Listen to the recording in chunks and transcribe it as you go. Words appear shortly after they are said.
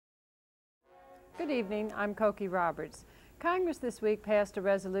Good evening. I'm Cokie Roberts. Congress this week passed a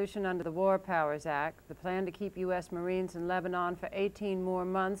resolution under the War Powers Act. The plan to keep U.S. Marines in Lebanon for 18 more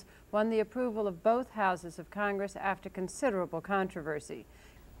months won the approval of both houses of Congress after considerable controversy.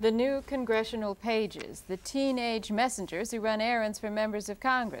 The new congressional pages, the teenage messengers who run errands for members of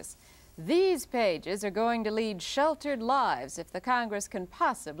Congress. These pages are going to lead sheltered lives if the Congress can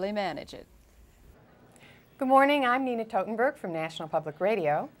possibly manage it. Good morning, I'm Nina Totenberg from National Public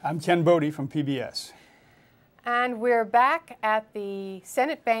Radio. I'm Ken Bodie from PBS. And we're back at the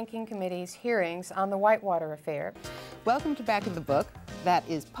Senate Banking Committee's hearings on the Whitewater affair. Welcome to Back of the Book. That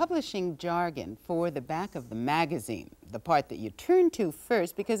is publishing jargon for the back of the magazine, the part that you turn to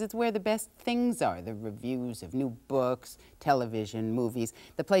first because it's where the best things are, the reviews of new books, television, movies,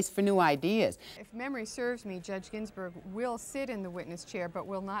 the place for new ideas. If memory serves me, Judge Ginsburg will sit in the witness chair but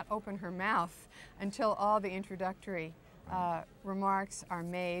will not open her mouth until all the introductory remarks are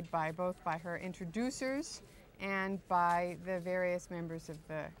made by both her introducers and by the various members of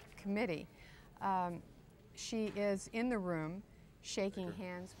the committee. She is in the room shaking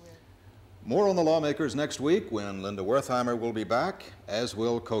hands with... More on the lawmakers next week when Linda Wertheimer will be back, as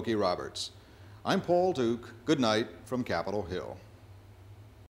will Cokie Roberts. I'm Paul Duke. Good night from Capitol Hill.